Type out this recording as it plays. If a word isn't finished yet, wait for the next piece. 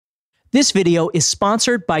This video is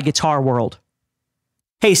sponsored by Guitar World.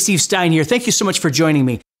 Hey, Steve Stine here. Thank you so much for joining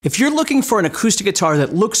me. If you're looking for an acoustic guitar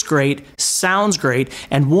that looks great, sounds great,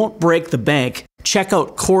 and won't break the bank, check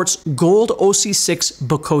out Cort's Gold OC6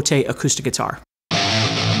 Bocote Acoustic Guitar.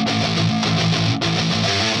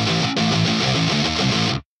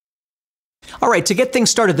 All right, to get things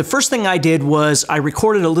started, the first thing I did was I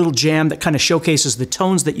recorded a little jam that kind of showcases the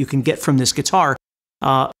tones that you can get from this guitar.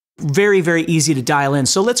 Very, very easy to dial in.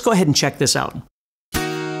 So let's go ahead and check this out.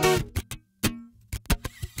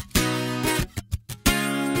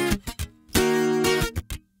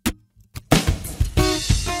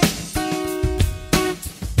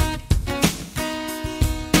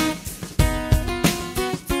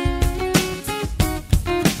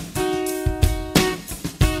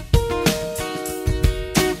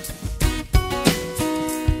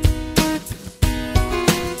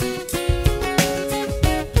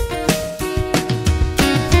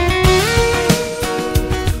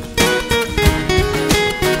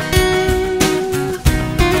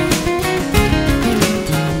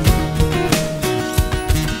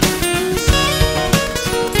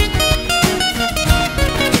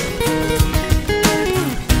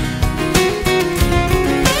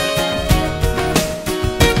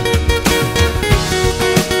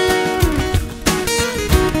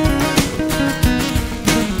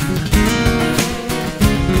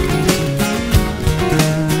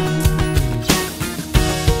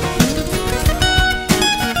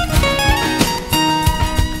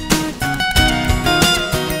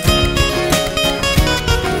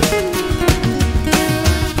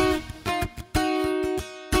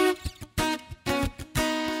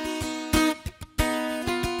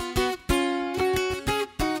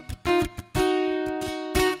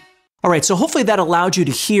 All right, so hopefully that allowed you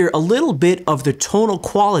to hear a little bit of the tonal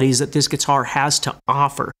qualities that this guitar has to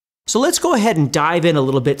offer. So let's go ahead and dive in a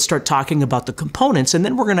little bit, start talking about the components, and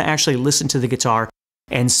then we're going to actually listen to the guitar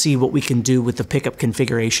and see what we can do with the pickup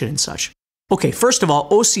configuration and such. Okay, first of all,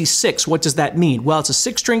 OC6, what does that mean? Well, it's a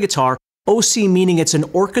 6-string guitar, OC meaning it's an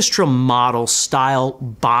orchestra model style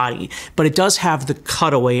body, but it does have the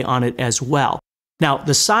cutaway on it as well. Now,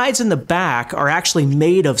 the sides and the back are actually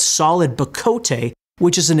made of solid Bocote,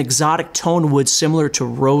 which is an exotic tone wood similar to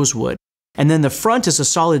rosewood. And then the front is a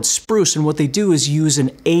solid spruce, and what they do is use an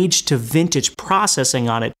age to vintage processing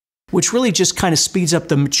on it, which really just kind of speeds up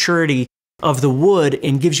the maturity of the wood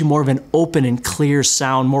and gives you more of an open and clear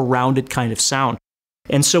sound, more rounded kind of sound.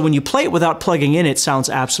 And so when you play it without plugging in, it sounds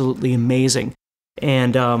absolutely amazing.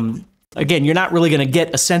 And again, you're not really going to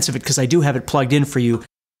get a sense of it because I do have it plugged in for you.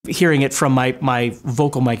 Hearing it from my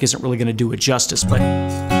vocal mic isn't really going to do it justice,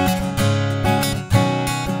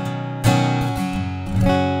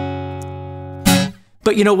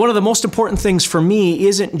 But you know, one of the most important things for me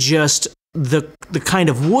isn't just the kind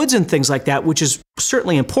of woods and things like that, which is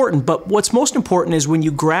certainly important, but what's most important is when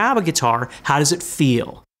you grab a guitar, how does it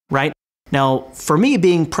feel, right? Now, for me,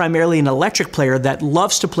 being primarily an electric player that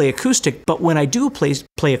loves to play acoustic, but when I do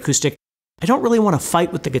play acoustic, I don't really want to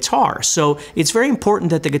fight with the guitar. So it's very important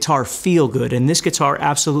that the guitar feel good, and this guitar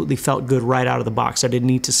absolutely felt good right out of the box. I didn't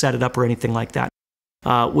need to set it up or anything like that,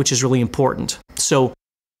 which is really important. So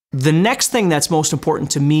the next thing that's most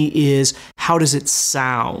important to me is how does it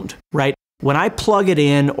sound, right? When I plug it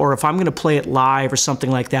in, or if I'm going to play it live or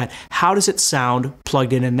something like that, how does it sound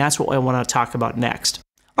plugged in? And that's what I want to talk about next.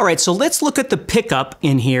 All right, so let's look at the pickup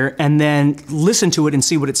in here and then listen to it and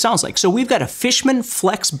see what it sounds like. So we've got a Fishman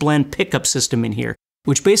Flex Blend pickup system in here,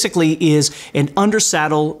 which basically is an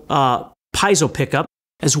undersaddle piezo pickup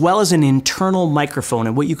as well as an internal microphone.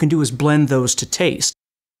 And what you can do is blend those to taste.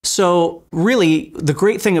 So really, the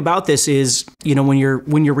great thing about this is, you know, when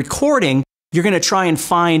you're recording, you're going to try and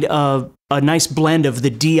find a nice blend of the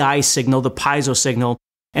DI signal, the piezo signal,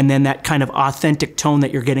 and then that kind of authentic tone that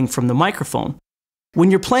you're getting from the microphone. When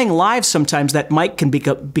you're playing live, sometimes that mic can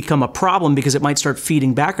become a problem because it might start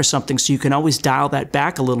feeding back or something, so you can always dial that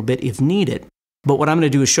back a little bit if needed. But what I'm going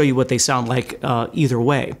to do is show you what they sound like either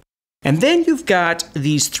way. And then you've got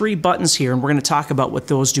these 3 buttons here, and we're going to talk about what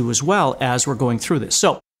those do as well as we're going through this.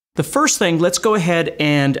 So the first thing, let's go ahead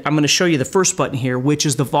and I'm going to show you the first button here, which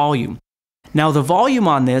is the volume. Now the volume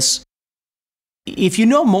on this, if you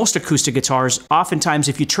know most acoustic guitars, oftentimes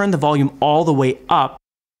if you turn the volume all the way up,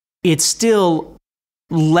 it's still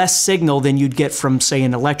less signal than you'd get from, say,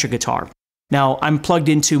 an electric guitar. Now I'm plugged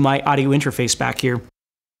into my audio interface back here,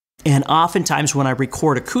 and oftentimes when I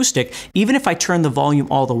record acoustic, even if I turn the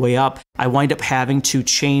volume all the way up, I wind up having to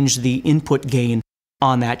change the input gain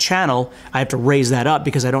on that channel. I have to raise that up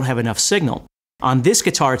because I don't have enough signal. On this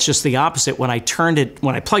guitar, it's just the opposite. When I plugged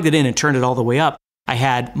it in and turned it all the way up, I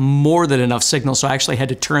had more than enough signal, so I actually had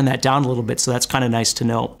to turn that down a little bit, so that's kind of nice to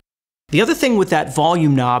know. The other thing with that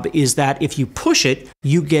volume knob is that if you push it,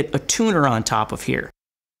 you get a tuner on top of here.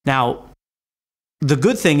 Now, the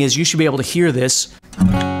good thing is you should be able to hear this.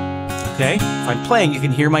 Okay, if I'm playing, you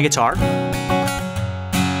can hear my guitar.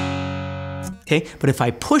 Okay, but if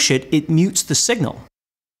I push it, it mutes the signal.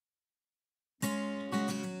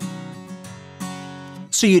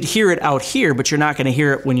 So you'd hear it out here, but you're not going to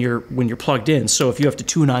hear it when you're plugged in. So if you have to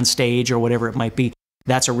tune on stage or whatever it might be,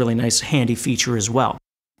 that's a really nice handy feature as well.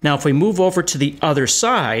 Now if we move over to the other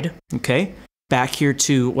side, okay, back here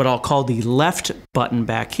to what I'll call the left button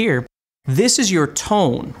back here, this is your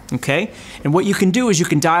tone, okay? And what you can do is you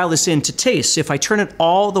can dial this in to taste. If I turn it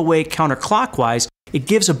all the way counterclockwise, it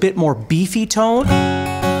gives a bit more beefy tone.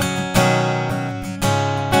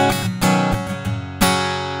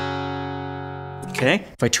 Okay,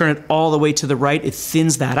 if I turn it all the way to the right, it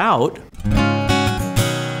thins that out.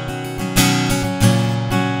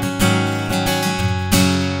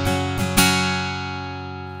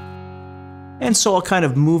 And so I'll kind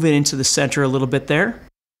of move it into the center a little bit there.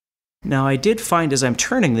 Now I did find as I'm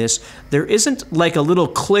turning this, there isn't like a little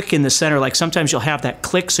click in the center, like sometimes you'll have that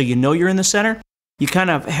click so you know you're in the center. You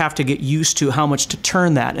kind of have to get used to how much to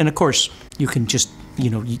turn that. And of course, you can just,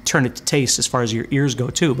 you turn it to taste as far as your ears go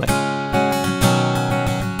too. But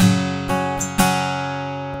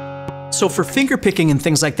so for finger picking and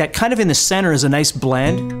things like that, kind of in the center is a nice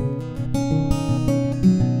blend.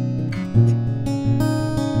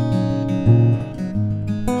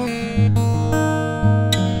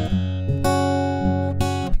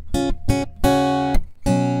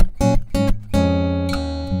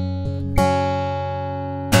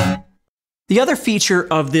 The other feature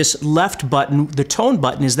of this left button, the tone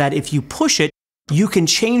button, is that if you push it, you can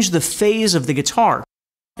change the phase of the guitar.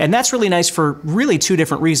 And that's really nice for really two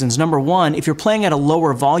different reasons. Number one, if you're playing at a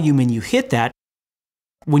lower volume and you hit that,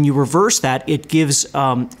 when you reverse that, it gives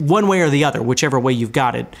one way or the other, whichever way you've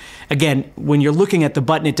got it. Again, when you're looking at the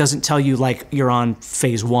button, it doesn't tell you like you're on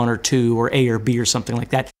phase 1 or 2 or A or B or something like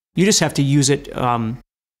that. You just have to use it,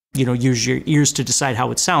 use your ears to decide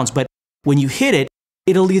how it sounds. But when you hit it,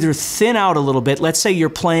 it'll either thin out a little bit. Let's say you're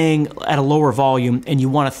playing at a lower volume and you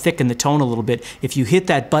want to thicken the tone a little bit. If you hit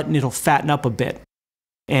that button, it'll fatten up a bit.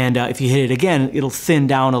 And if you hit it again, it'll thin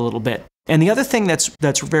down a little bit. And the other thing that's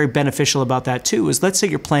very beneficial about that too is, let's say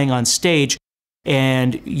you're playing on stage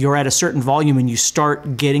and you're at a certain volume and you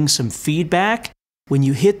start getting some feedback. When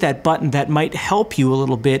you hit that button, that might help you a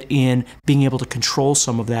little bit in being able to control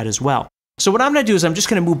some of that as well. So what I'm going to do is I'm just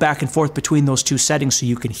going to move back and forth between those two settings so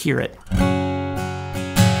you can hear it.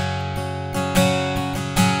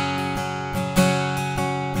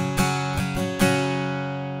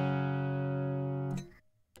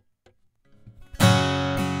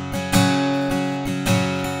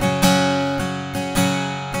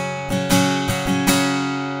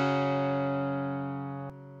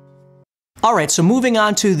 All right, so moving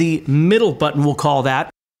on to the middle button, we'll call that,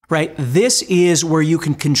 right? This is where you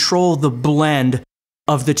can control the blend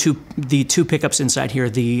of the two pickups inside here,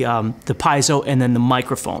 the piezo and then the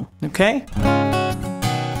microphone, okay?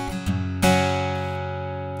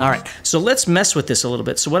 All right, so let's mess with this a little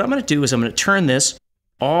bit. So what I'm gonna do is I'm gonna turn this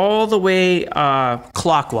all the way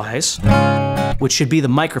clockwise, which should be the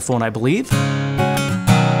microphone, I believe.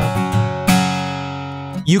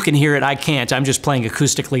 You can hear it, I can't. I'm just playing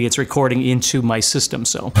acoustically. It's recording into my system,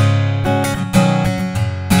 so. All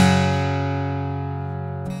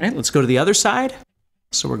right, let's go to the other side.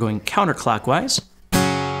 So we're going counterclockwise.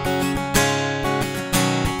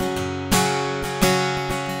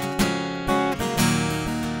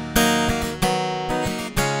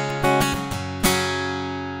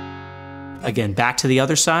 Again, back to the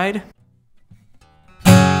other side.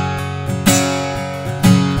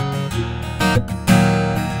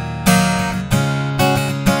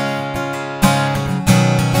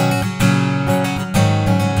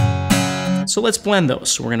 So let's blend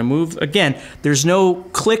those. So we're going to move, again, there's no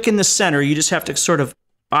click in the center. You just have to sort of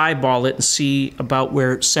eyeball it and see about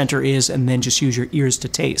where center is and then just use your ears to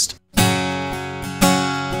taste.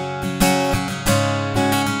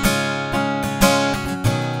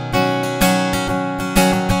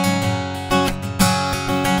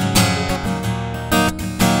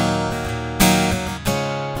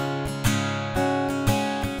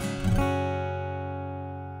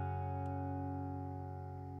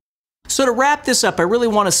 So to wrap this up, I really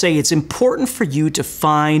want to say it's important for you to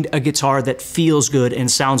find a guitar that feels good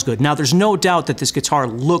and sounds good. Now, there's no doubt that this guitar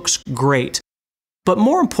looks great, but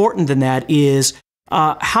more important than that is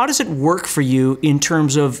how does it work for you in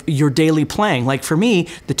terms of your daily playing? Like for me,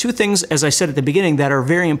 the two things, as I said at the beginning, that are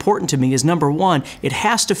very important to me is number one, it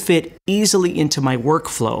has to fit easily into my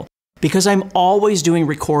workflow. Because I'm always doing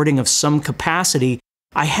recording of some capacity,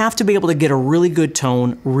 I have to be able to get a really good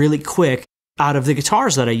tone really quick out of the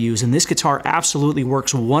guitars that I use. And this guitar absolutely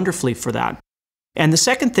works wonderfully for that. And the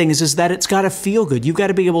second thing is that it's got to feel good. You've got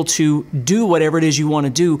to be able to do whatever it is you want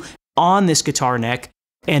to do on this guitar neck.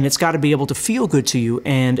 And it's got to be able to feel good to you.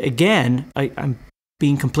 And again, I'm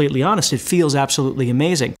being completely honest, it feels absolutely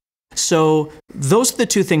amazing. So those are the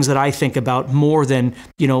two things that I think about more than,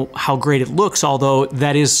 how great it looks, although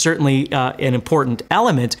that is certainly an important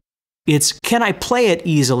element. It's, can I play it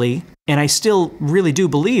easily? And I still really do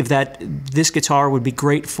believe that this guitar would be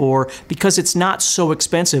great for, because it's not so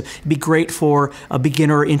expensive, it'd be great for a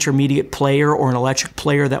beginner or intermediate player or an electric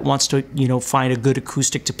player that wants to, find a good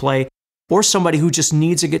acoustic to play, or somebody who just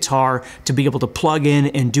needs a guitar to be able to plug in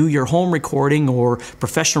and do your home recording or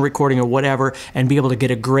professional recording or whatever and be able to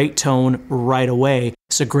get a great tone right away.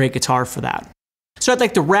 It's a great guitar for that. So I'd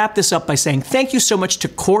like to wrap this up by saying thank you so much to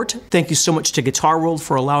Cort. Thank you so much to Guitar World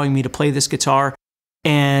for allowing me to play this guitar.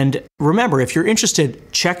 And remember, if you're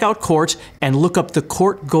interested, check out Cort and look up the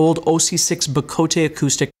Cort Gold OC6 Bocote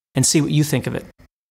Acoustic and see what you think of it.